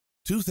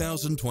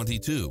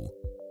2022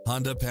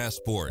 Honda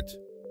Passport.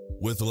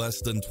 With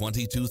less than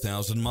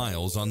 22,000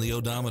 miles on the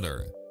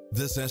odometer,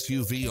 this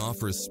SUV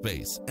offers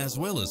space as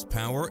well as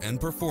power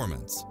and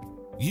performance.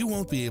 You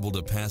won't be able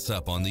to pass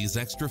up on these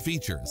extra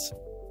features.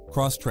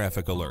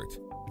 Cross-traffic alert,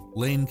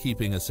 lane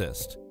keeping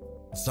assist,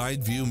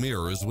 side view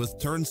mirrors with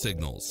turn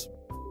signals,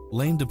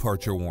 lane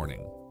departure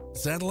warning,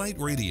 satellite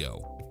radio,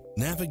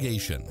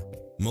 navigation,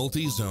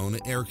 multi-zone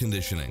air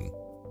conditioning,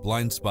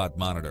 blind spot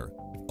monitor,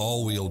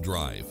 all-wheel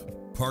drive,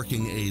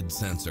 parking aid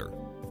sensor,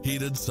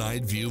 heated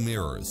side view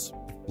mirrors,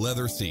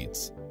 leather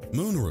seats,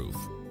 moonroof,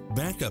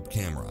 backup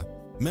camera,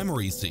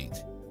 memory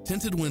seat,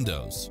 tinted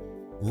windows,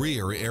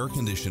 rear air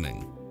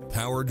conditioning,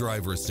 power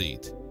driver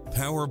seat,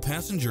 power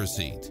passenger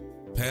seat,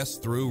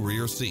 pass-through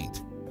rear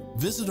seat.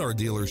 Visit our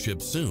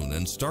dealership soon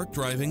and start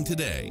driving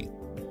today.